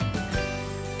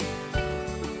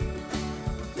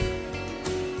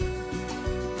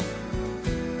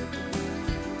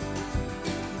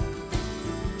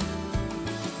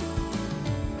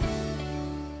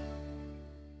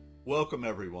Welcome,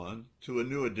 everyone, to a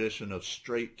new edition of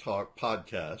Straight Talk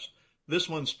Podcast. This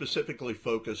one specifically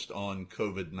focused on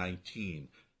COVID-19,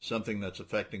 something that's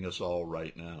affecting us all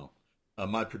right now.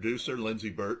 My producer, Lindsey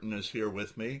Burton, is here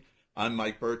with me. I'm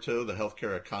Mike Berto, the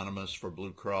healthcare economist for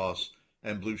Blue Cross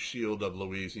and Blue Shield of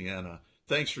Louisiana.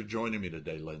 Thanks for joining me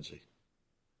today, Lindsey.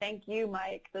 Thank you,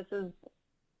 Mike. This is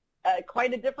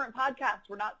quite a different podcast.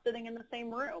 We're not sitting in the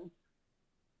same room.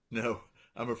 No,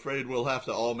 I'm afraid we'll have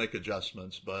to all make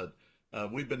adjustments, but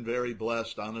we've been very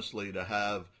blessed, honestly, to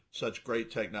have such great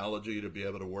technology to be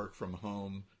able to work from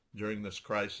home during this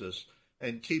crisis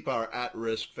and keep our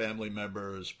at-risk family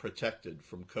members protected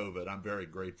from COVID. I'm very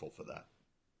grateful for that.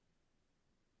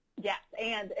 Yes,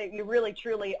 and you really,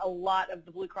 truly, a lot of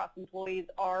the Blue Cross employees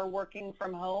are working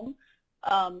from home.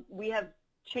 We have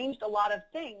changed a lot of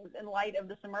things in light of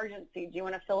this emergency. Do you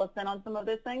want to fill us in on some of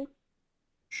those things?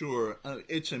 Sure.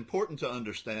 It's important to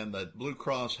understand that Blue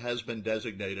Cross has been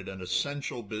designated an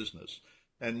essential business.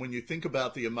 And when you think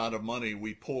about the amount of money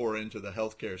we pour into the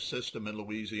healthcare system in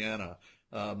Louisiana,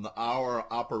 our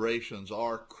operations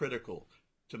are critical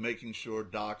to making sure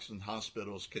docs and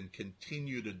hospitals can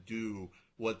continue to do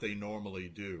what they normally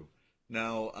do.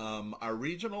 Now, our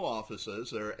regional offices,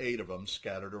 there are 8 of them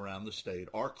scattered around the state,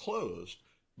 are closed,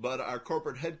 but our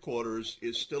corporate headquarters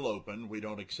is still open. We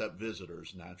don't accept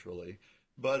visitors, naturally.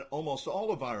 But almost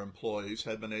all of our employees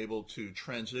have been able to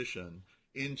transition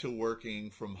into working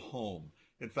from home.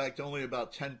 In fact, only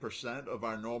about 10% of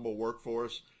our normal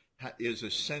workforce is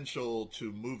essential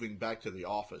to moving back to the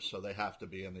office, so they have to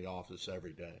be in the office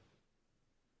every day.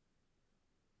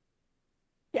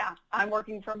 Yeah, I'm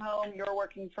working from home. You're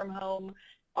working from home.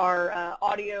 Our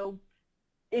audio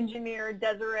engineer,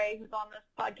 Desiree, who's on this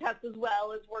podcast as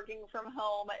well, is working from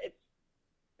home. It's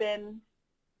been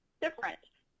different.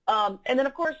 And then,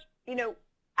 of course,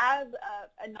 as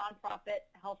a nonprofit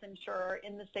health insurer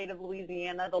in the state of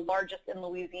Louisiana, the largest in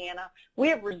Louisiana, we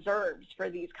have reserves for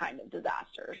these kind of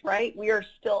disasters, right? We are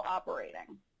still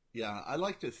operating. Yeah, I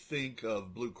like to think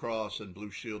of Blue Cross and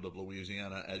Blue Shield of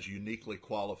Louisiana as uniquely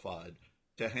qualified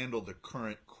to handle the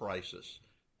current crisis.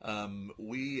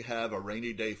 We have a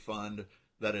rainy day fund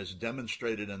that has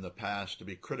demonstrated in the past to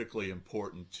be critically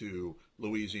important to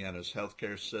Louisiana's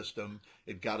healthcare system.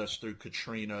 It got us through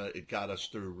Katrina, it got us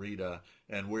through Rita,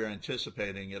 and we're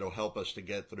anticipating it'll help us to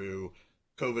get through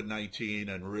COVID-19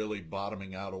 and really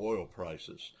bottoming out oil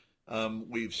prices.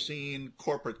 We've seen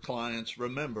corporate clients,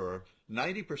 remember,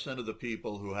 90% of the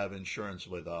people who have insurance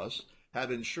with us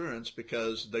have insurance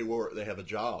because they have a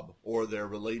job or they're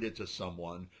related to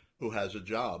someone who has a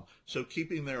job. So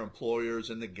keeping their employers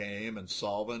in the game and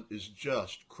solvent is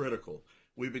just critical.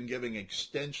 We've been giving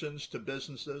extensions to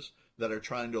businesses that are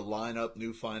trying to line up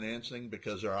new financing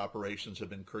because their operations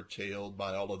have been curtailed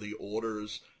by all of the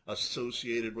orders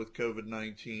associated with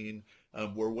COVID-19.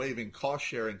 We're waiving cost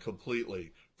sharing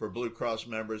completely for Blue Cross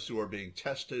members who are being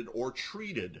tested or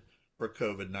treated for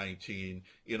COVID-19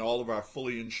 in all of our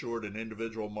fully insured and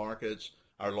individual markets.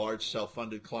 Our large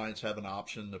self-funded clients have an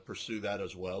option to pursue that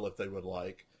as well if they would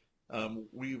like.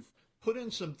 We've put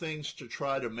in some things to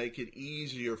try to make it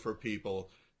easier for people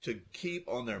to keep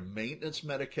on their maintenance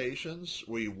medications.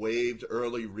 We waived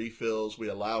early refills. We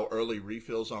allow early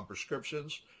refills on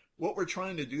prescriptions. What we're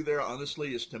trying to do there,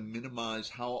 honestly, is to minimize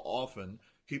how often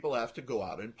people have to go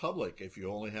out in public. If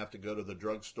you only have to go to the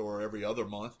drugstore every other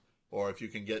month, or if you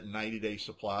can get 90-day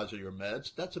supplies of your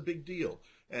meds, that's a big deal.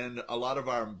 And a lot of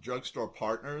our drugstore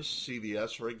partners,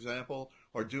 CVS, for example,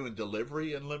 are doing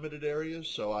delivery in limited areas.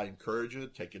 So I encourage you to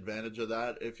take advantage of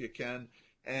that if you can.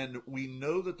 And we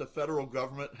know that the federal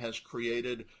government has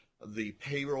created the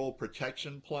payroll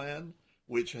protection plan,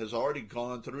 which has already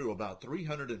gone through about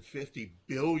 $350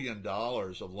 billion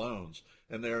of loans.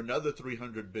 And there are another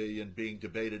 $300 billion being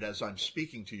debated as I'm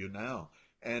speaking to you now.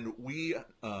 And we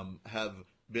have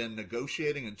been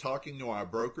negotiating and talking to our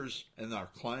brokers and our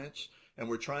clients, and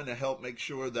we're trying to help make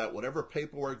sure that whatever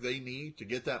paperwork they need to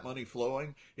get that money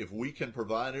flowing, if we can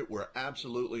provide it, we're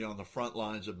absolutely on the front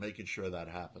lines of making sure that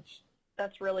happens.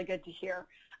 That's really good to hear.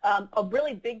 A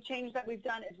really big change that we've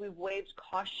done is we've waived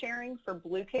cost sharing for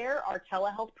Blue Care, our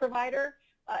telehealth provider.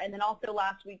 And then also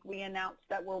last week we announced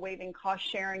that we're waiving cost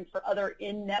sharing for other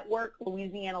in-network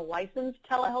Louisiana licensed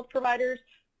telehealth providers.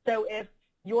 So if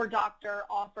your doctor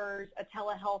offers a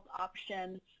telehealth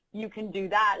option, you can do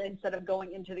that instead of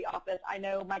going into the office. I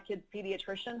know my kid's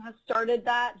pediatrician has started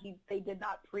that. They did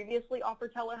not previously offer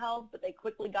telehealth, but they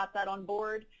quickly got that on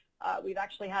board. We've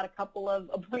actually had a couple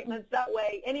of appointments that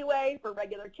way anyway for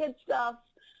regular kid stuff.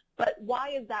 But why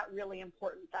is that really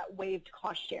important, that waived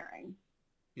cost sharing?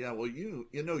 Yeah, well, you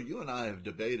and I have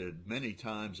debated many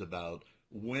times about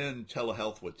when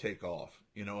telehealth would take off,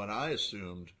 and I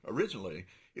assumed originally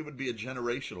it would be a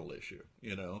generational issue,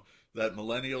 that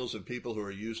millennials and people who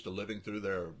are used to living through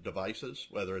their devices,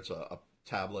 whether it's a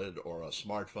tablet or a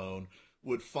smartphone,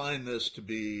 would find this to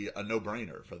be a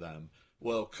no-brainer for them.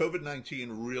 Well, COVID-19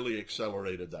 really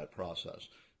accelerated that process.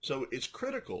 So it's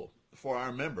critical for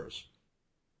our members,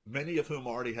 many of whom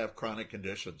already have chronic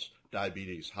conditions,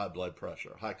 diabetes, high blood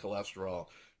pressure, high cholesterol.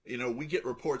 We get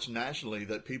reports nationally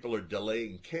that people are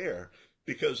delaying care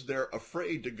because they're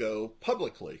afraid to go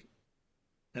publicly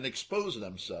and expose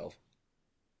themselves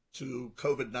to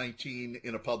COVID-19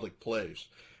 in a public place.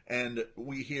 And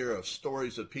we hear of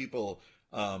stories of people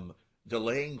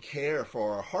delaying care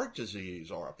for heart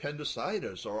disease or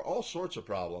appendicitis or all sorts of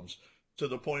problems to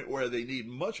the point where they need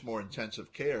much more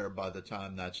intensive care by the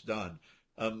time that's done.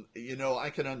 I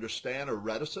can understand a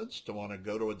reticence to want to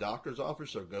go to a doctor's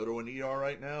office or go to an ER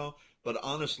right now, but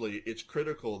honestly, it's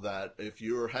critical that if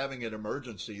you're having an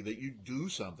emergency that you do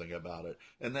something about it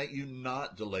and that you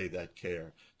not delay that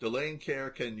care. Delaying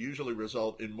care can usually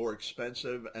result in more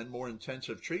expensive and more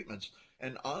intensive treatments.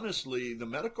 And honestly, the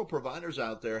medical providers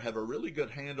out there have a really good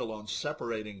handle on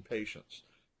separating patients.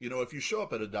 If you show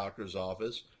up at a doctor's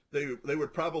office, they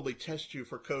would probably test you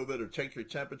for COVID or take your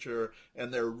temperature,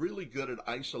 and they're really good at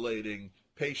isolating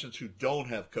patients who don't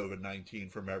have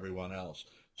COVID-19 from everyone else.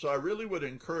 So I really would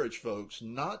encourage folks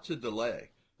not to delay.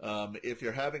 If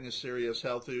you're having a serious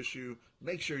health issue,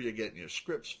 make sure you're getting your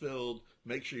scripts filled,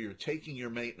 make sure you're taking your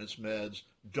maintenance meds.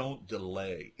 Don't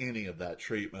delay any of that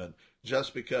treatment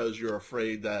just because you're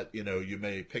afraid that, you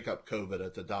may pick up COVID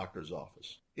at the doctor's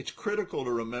office. It's critical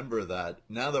to remember that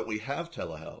now that we have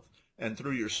telehealth, and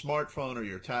through your smartphone or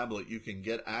your tablet, you can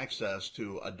get access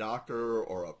to a doctor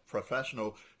or a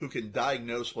professional who can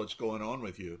diagnose what's going on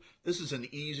with you. This is an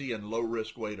easy and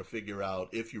low-risk way to figure out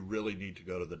if you really need to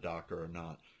go to the doctor or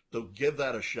not. So give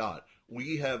that a shot.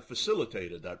 We have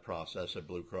facilitated that process at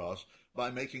Blue Cross by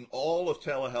making all of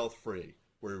telehealth free.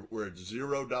 We're at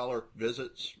 $0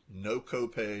 visits, no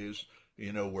copays.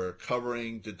 We're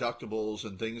covering deductibles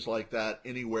and things like that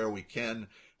anywhere we can.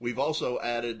 We've also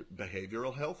added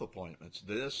behavioral health appointments.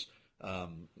 This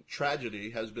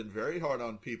tragedy has been very hard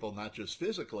on people, not just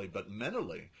physically, but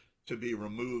mentally, to be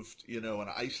removed, and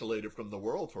isolated from the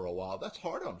world for a while. That's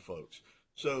hard on folks.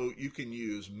 So you can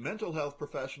use mental health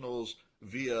professionals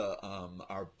via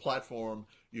our platform.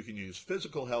 You can use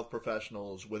physical health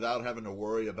professionals without having to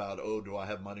worry about, do I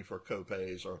have money for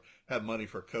copays or have money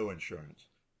for co-insurance.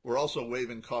 We're also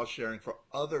waiving cost sharing for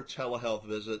other telehealth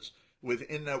visits with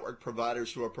in-network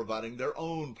providers who are providing their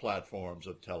own platforms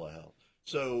of telehealth.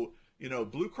 So,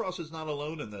 Blue Cross is not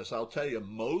alone in this. I'll tell you,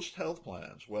 most health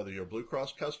plans, whether you're a Blue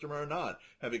Cross customer or not,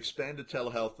 have expanded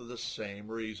telehealth for the same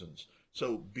reasons.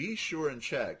 So be sure and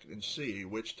check and see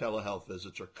which telehealth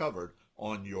visits are covered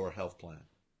on your health plan.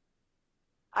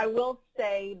 I will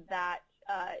say that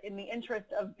in the interest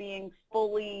of being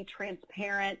fully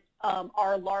transparent,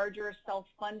 our larger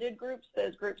self-funded groups,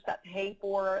 those groups that pay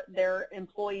for their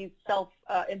employees'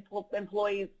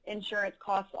 employees' insurance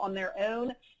costs on their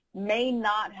own, may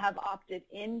not have opted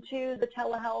into the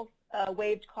telehealth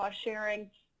waived cost sharing.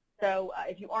 So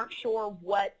if you aren't sure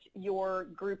what your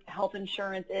group health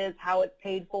insurance is, how it's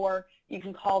paid for, you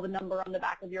can call the number on the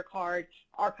back of your card.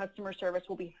 Our customer service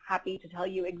will be happy to tell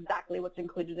you exactly what's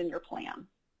included in your plan.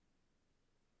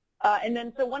 And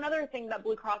then, so one other thing that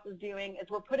Blue Cross is doing is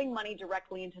we're putting money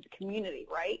directly into the community,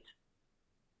 right?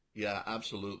 Yeah,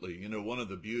 absolutely. One of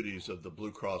the beauties of the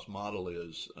Blue Cross model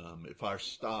is if our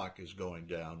stock is going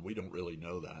down, we don't really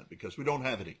know that because we don't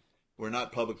have any. We're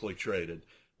not publicly traded.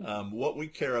 What we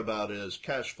care about is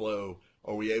cash flow.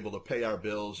 Are we able to pay our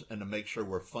bills and to make sure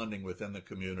we're funding within the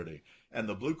community? And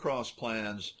the Blue Cross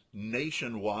plans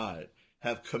nationwide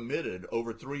have committed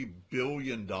over $3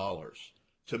 billion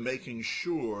to making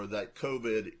sure that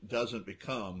COVID doesn't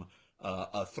become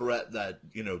a threat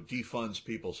that, defunds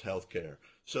people's health care.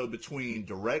 So between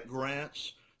direct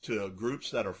grants to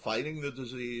groups that are fighting the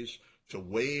disease, to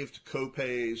waived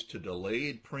copays, to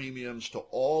delayed premiums, to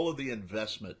all of the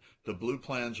investment the Blue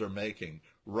plans are making,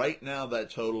 right now that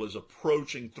total is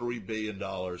approaching $3 billion,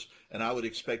 and I would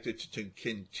expect it to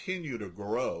continue to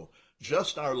grow.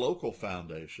 Just our local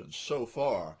foundation so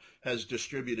far has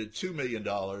distributed $2 million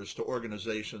to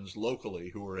organizations locally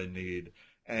who are in need.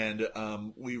 And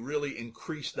we really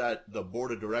increased that. The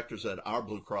board of directors at our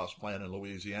Blue Cross plan in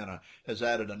Louisiana has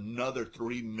added another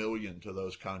 $3 million to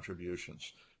those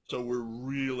contributions. So we're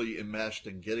really enmeshed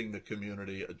in getting the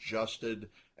community adjusted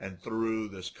and through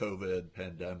this COVID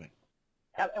pandemic.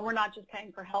 And we're not just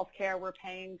paying for health care, we're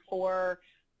paying for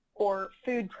or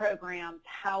food programs,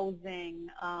 housing,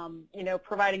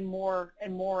 providing more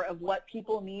and more of what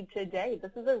people need today.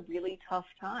 This is a really tough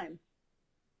time.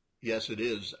 Yes, it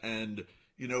is. And,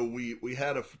 we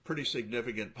had a pretty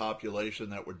significant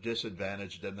population that were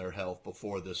disadvantaged in their health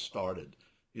before this started.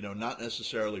 Not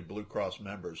necessarily Blue Cross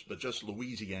members, but just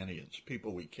Louisianians,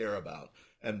 people we care about.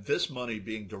 And this money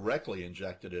being directly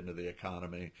injected into the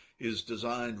economy is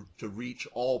designed to reach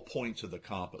all points of the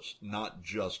compass, not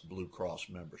just Blue Cross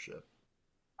membership.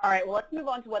 All right, well, let's move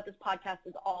on to what this podcast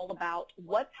is all about.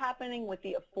 What's happening with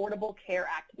the Affordable Care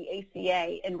Act, the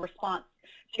ACA, in response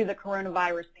to the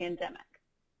coronavirus pandemic?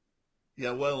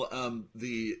 Yeah, well,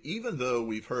 even though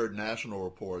we've heard national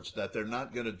reports that they're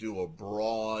not going to do a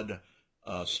broad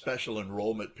special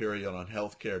enrollment period on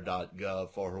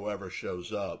healthcare.gov for whoever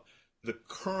shows up, the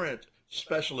current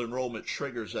special enrollment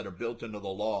triggers that are built into the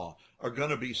law are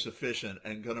going to be sufficient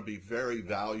and going to be very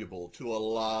valuable to a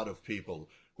lot of people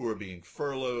who are being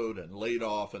furloughed and laid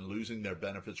off and losing their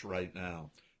benefits right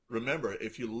now. Remember,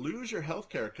 if you lose your health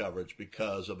care coverage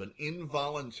because of an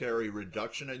involuntary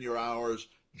reduction in your hours,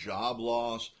 job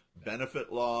loss,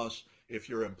 benefit loss, if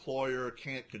your employer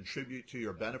can't contribute to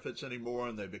your benefits anymore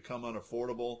and they become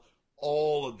unaffordable,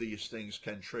 all of these things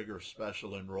can trigger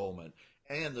special enrollment.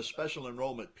 And the special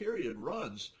enrollment period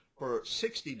runs for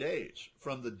 60 days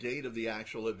from the date of the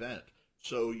actual event.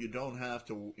 So you don't have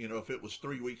to, if it was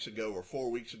 3 weeks ago or 4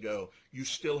 weeks ago, you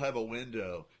still have a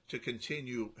window to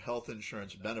continue health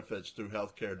insurance benefits through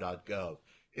healthcare.gov.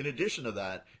 In addition to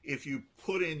that, if you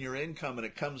put in your income and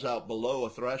it comes out below a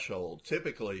threshold,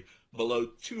 typically below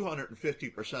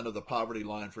 250% of the poverty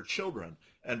line for children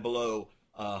and below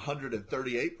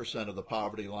 138% of the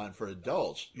poverty line for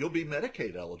adults, you'll be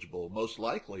Medicaid eligible, most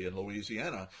likely in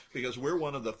Louisiana, because we're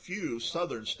one of the few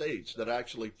southern states that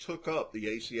actually took up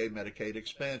the ACA Medicaid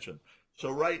expansion.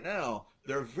 So right now,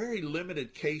 there are very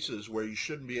limited cases where you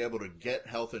shouldn't be able to get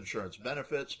health insurance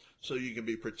benefits, so you can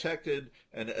be protected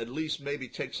and at least maybe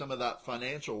take some of that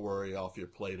financial worry off your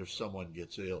plate if someone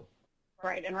gets ill.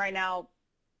 Right, and right now,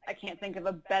 I can't think of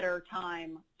a better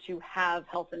time to have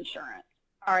health insurance.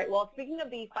 All right, well, speaking of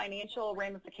the financial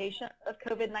ramification of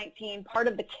COVID-19, part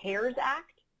of the CARES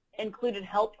Act included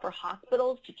help for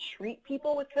hospitals to treat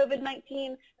people with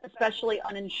COVID-19, especially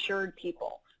uninsured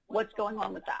people. What's going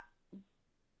on with that?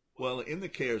 Well, in the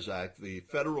CARES Act, the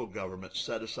federal government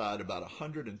set aside about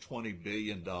 $120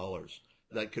 billion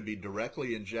that could be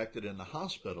directly injected into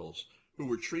hospitals who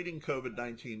were treating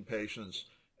COVID-19 patients.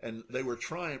 And what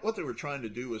they were trying to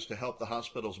do was to help the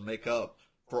hospitals make up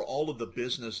for all of the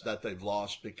business that they've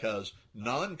lost because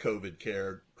non-COVID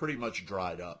care pretty much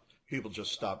dried up. People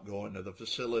just stopped going to the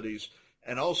facilities.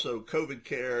 And also, COVID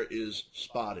care is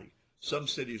spotty. Some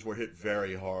cities were hit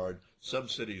very hard. Some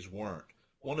cities weren't.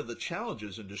 One of the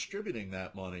challenges in distributing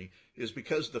that money is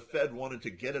because the Fed wanted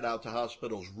to get it out to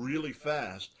hospitals really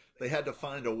fast, they had to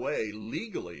find a way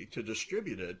legally to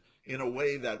distribute it in a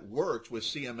way that worked with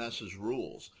CMS's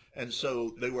rules. And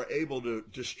so they were able to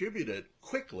distribute it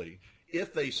quickly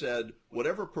if they said,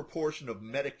 whatever proportion of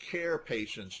Medicare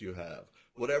patients you have,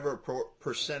 whatever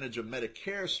percentage of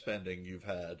Medicare spending you've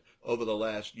had over the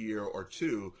last year or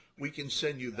two, we can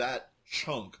send you that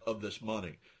chunk of this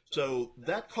money. So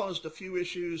that caused a few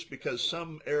issues because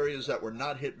some areas that were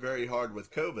not hit very hard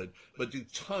with COVID, but do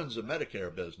tons of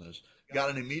Medicare business, got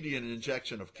an immediate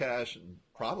injection of cash and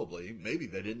maybe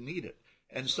they didn't need it.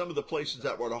 And some of the places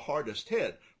that were the hardest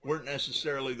hit weren't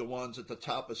necessarily the ones at the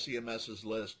top of CMS's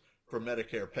list for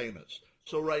Medicare payments.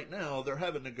 So right now, they're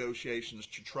having negotiations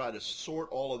to try to sort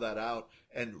all of that out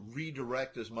and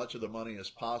redirect as much of the money as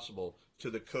possible to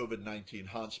the COVID-19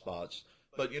 hotspots.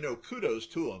 But, kudos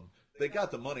to them. They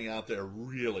got the money out there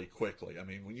really quickly. I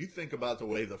mean, when you think about the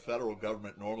way the federal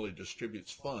government normally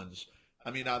distributes funds,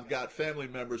 I've got family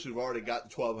members who've already gotten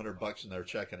 $1,200 in their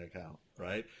checking account,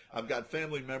 right? I've got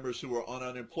family members who are on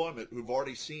unemployment who've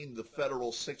already seen the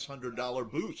federal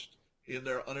 $600 boost in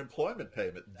their unemployment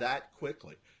payment that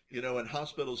quickly. And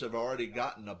hospitals have already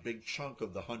gotten a big chunk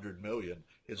of the $100 million.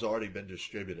 It's already been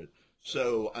distributed.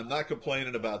 So I'm not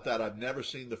complaining about that. I've never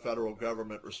seen the federal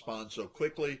government respond so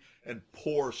quickly and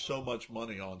pour so much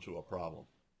money onto a problem.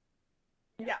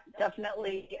 Yeah,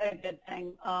 definitely a good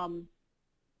thing.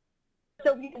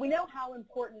 So we know how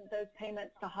important those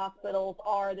payments to hospitals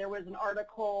are. There was an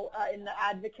article in The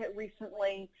Advocate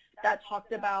recently that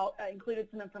talked about, included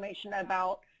some information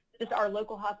about just our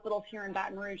local hospitals here in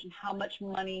Baton Rouge and how much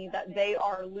money that they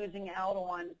are losing out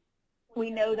on.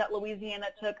 We know that Louisiana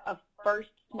took a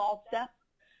first small step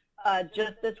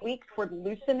just this week toward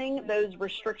loosening those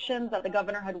restrictions that the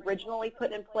governor had originally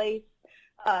put in place,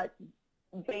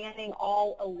 banning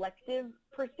all elective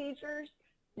procedures.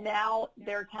 Now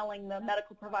they're telling the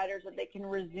medical providers that they can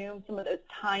resume some of those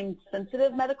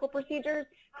time-sensitive medical procedures.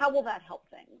 How will that help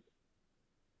things?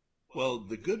 Well,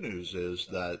 the good news is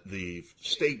that the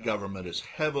state government is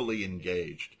heavily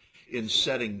engaged in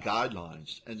setting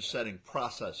guidelines and setting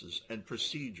processes and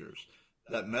procedures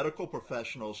that medical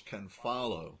professionals can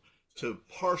follow to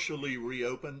partially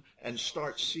reopen and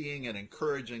start seeing and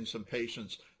encouraging some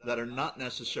patients that are not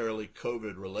necessarily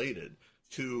COVID related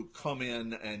to come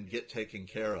in and get taken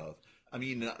care of. I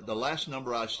mean, the last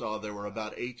number I saw, there were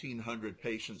about 1,800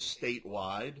 patients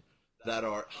statewide that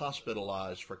are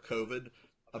hospitalized for COVID,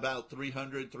 about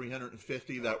 300,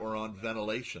 350 that were on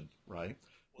ventilation, right?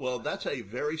 Well, that's a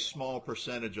very small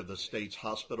percentage of the state's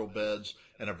hospital beds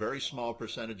and a very small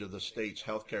percentage of the state's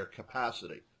healthcare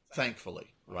capacity,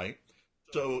 thankfully, right?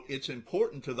 So it's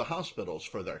important to the hospitals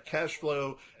for their cash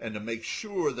flow and to make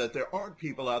sure that there aren't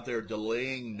people out there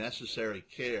delaying necessary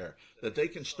care, that they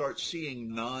can start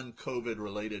seeing non-COVID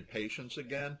related patients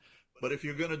again. But if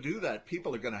you're going to do that,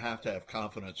 people are going to have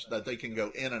confidence that they can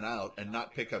go in and out and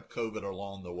not pick up COVID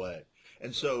along the way.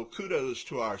 And so kudos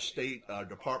to our state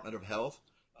Department of Health,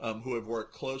 who have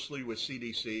worked closely with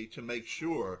CDC to make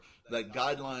sure that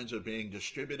guidelines are being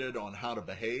distributed on how to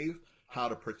behave, how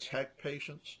to protect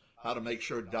patients, how to make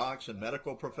sure docs and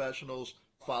medical professionals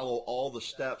follow all the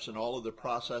steps and all of the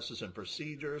processes and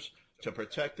procedures to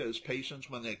protect those patients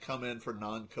when they come in for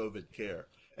non-COVID care.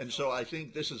 And so I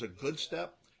think this is a good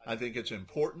step. I think it's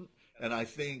important. And I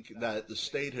think that the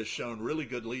state has shown really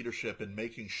good leadership in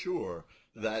making sure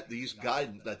that this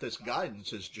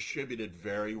guidance is distributed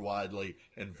very widely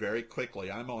and very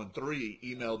quickly. I'm on 3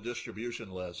 email distribution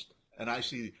lists, and I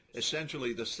see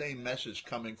essentially the same message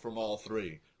coming from all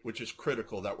 3, which is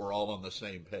critical that we're all on the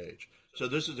same page. So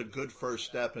this is a good first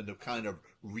step into kind of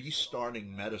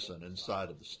restarting medicine inside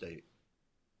of the state.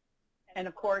 And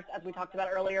of course, as we talked about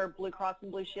earlier, Blue Cross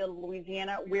and Blue Shield of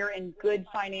Louisiana, we're in good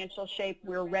financial shape.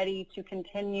 We're ready to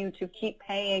continue to keep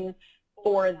paying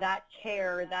for that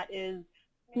care that is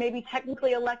maybe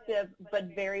technically elective,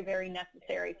 but very, very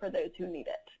necessary for those who need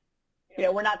it. You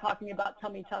know, we're not talking about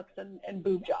tummy tucks and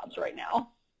boob jobs right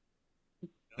now.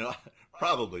 No,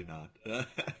 probably not.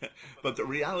 But the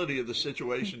reality of the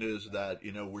situation is that,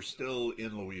 you know, we're still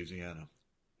in Louisiana,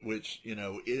 which, you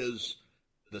know, is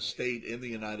the state in the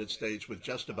United States with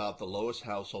just about the lowest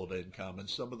household income and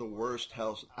some of the worst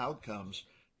health outcomes,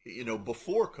 you know,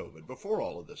 before COVID, before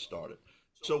all of this started.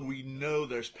 So we know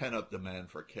there's pent-up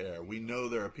demand for care. We know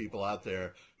there are people out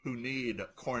there who need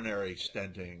coronary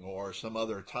stenting or some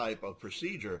other type of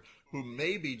procedure who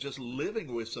may be just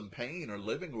living with some pain or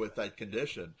living with that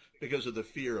condition because of the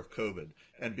fear of COVID.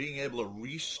 And being able to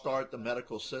restart the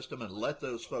medical system and let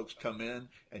those folks come in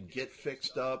and get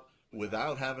fixed up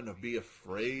without having to be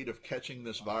afraid of catching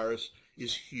this virus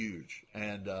is huge.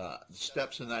 And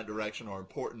steps in that direction are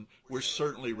important. We're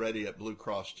certainly ready at Blue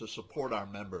Cross to support our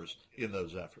members in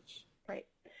those efforts. Great.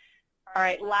 All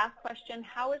right, last question.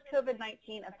 How is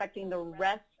COVID-19 affecting the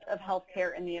rest of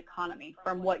healthcare and the economy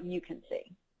from what you can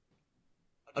see?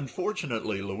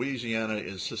 Unfortunately, Louisiana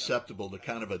is susceptible to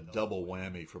kind of a double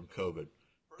whammy from COVID.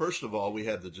 First of all, we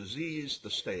had the disease, the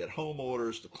stay-at-home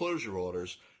orders, the closure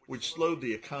orders, which slowed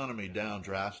the economy down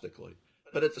drastically.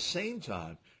 But at the same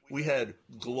time, we had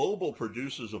global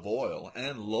producers of oil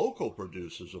and local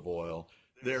producers of oil.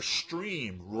 Their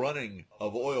stream running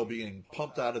of oil being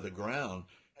pumped out of the ground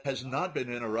has not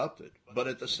been interrupted. But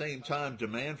at the same time,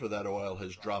 demand for that oil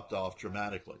has dropped off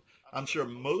dramatically. I'm sure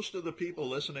most of the people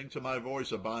listening to my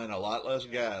voice are buying a lot less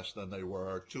gas than they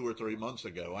were 2 or 3 months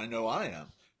ago. I know I am.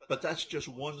 But that's just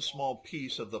one small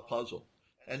piece of the puzzle.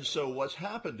 And so what's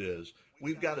happened is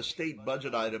we've got a state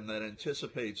budget item that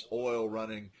anticipates oil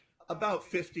running about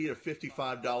 $50 to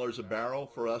 $55 a barrel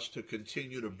for us to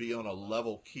continue to be on a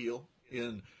level keel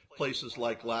in places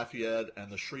like Lafayette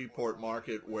and the Shreveport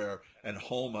market and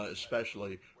Houma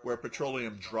especially, where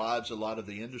petroleum drives a lot of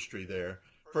the industry there.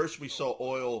 First, we saw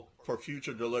oil for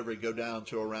future delivery go down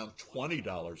to around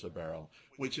 $20 a barrel,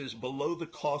 which is below the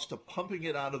cost of pumping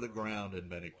it out of the ground in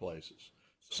many places.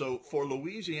 So for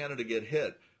Louisiana to get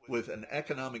hit with an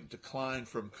economic decline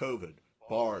from COVID,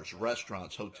 bars,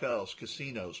 restaurants, hotels,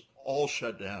 casinos, all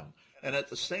shut down, and at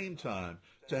the same time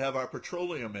to have our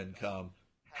petroleum income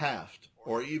halved,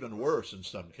 or even worse in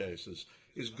some cases,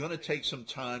 is going to take some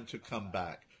time to come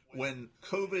back. When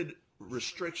COVID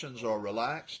restrictions are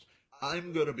relaxed,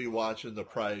 I'm going to be watching the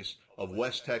price of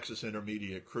West Texas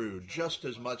Intermediate crude just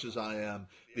as much as I am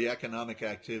the economic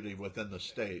activity within the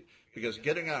state, because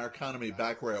getting our economy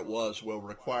back where it was will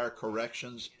require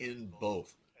corrections in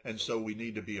both. And so we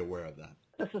need to be aware of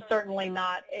that. This is certainly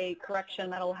not a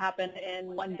correction that'll happen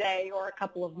in one day or a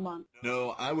couple of months.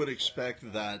 No, I would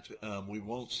expect that we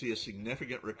won't see a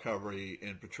significant recovery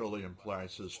in petroleum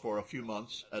prices for a few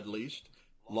months at least,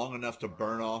 long enough to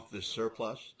burn off this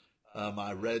surplus.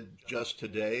 I read just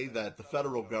today that the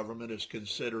federal government is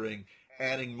considering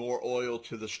adding more oil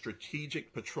to the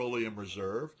Strategic Petroleum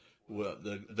Reserve.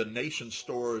 The nation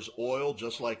stores oil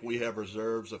just like we have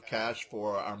reserves of cash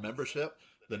for our membership.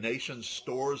 The nation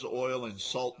stores oil in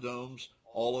salt domes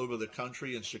all over the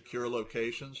country in secure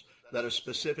locations that are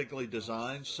specifically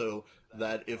designed so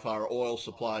that if our oil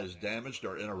supply is damaged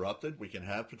or interrupted, we can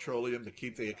have petroleum to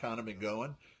keep the economy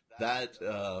going. That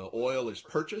oil is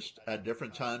purchased at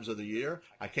different times of the year.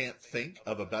 I can't think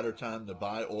of a better time to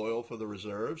buy oil for the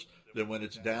reserves than when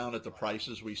it's down at the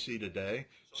prices we see today.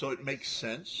 So it makes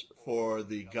sense for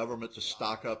the government to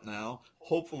stock up now.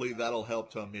 Hopefully that'll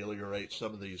help to ameliorate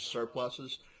some of these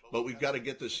surpluses. But we've got to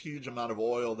get this huge amount of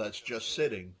oil that's just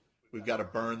sitting. We've got to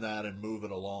burn that and move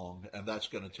it along, and that's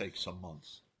going to take some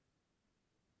months.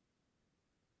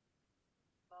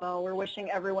 Well, we're wishing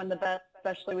everyone the best,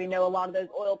 especially we know a lot of those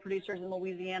oil producers in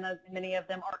Louisiana, many of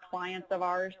them are clients of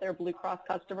ours. They're Blue Cross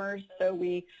customers, so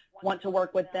we want to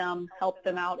work with them, help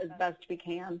them out as best we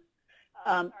can.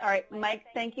 All right, Mike,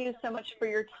 thank you so much for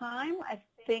your time. I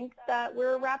think that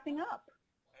we're wrapping up.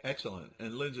 Excellent.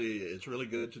 And Lindsey, it's really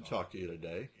good to talk to you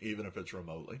today, even if it's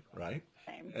remotely, right?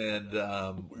 Same.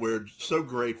 And we're so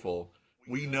grateful.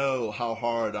 We know how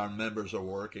hard our members are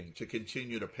working to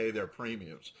continue to pay their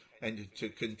premiums and to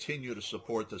continue to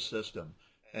support the system.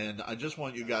 And I just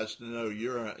want you guys to know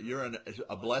you're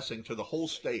a blessing to the whole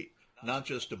state, not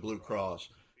just to Blue Cross,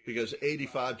 because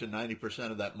 85 to 90%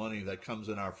 of that money that comes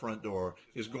in our front door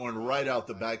is going right out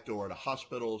the back door to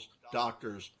hospitals,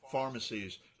 doctors,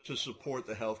 pharmacies, to support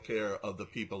the health care of the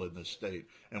people in this state.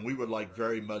 And we would like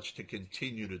very much to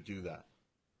continue to do that.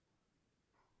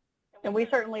 And we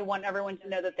certainly want everyone to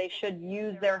know that they should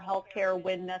use their health care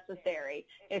when necessary.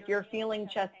 If you're feeling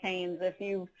chest pains, if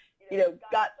you've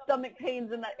got stomach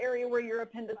pains in that area where your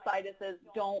appendicitis is,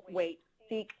 don't wait.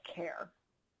 Seek care.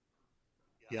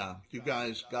 Yeah, you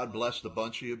guys, God bless the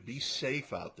bunch of you. Be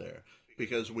safe out there,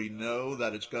 because we know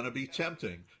that it's going to be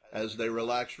tempting as they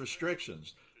relax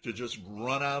restrictions to just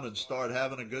run out and start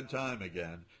having a good time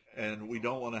again. And we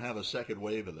don't want to have a second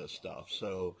wave of this stuff.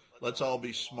 So let's all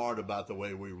be smart about the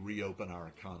way we reopen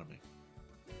our economy.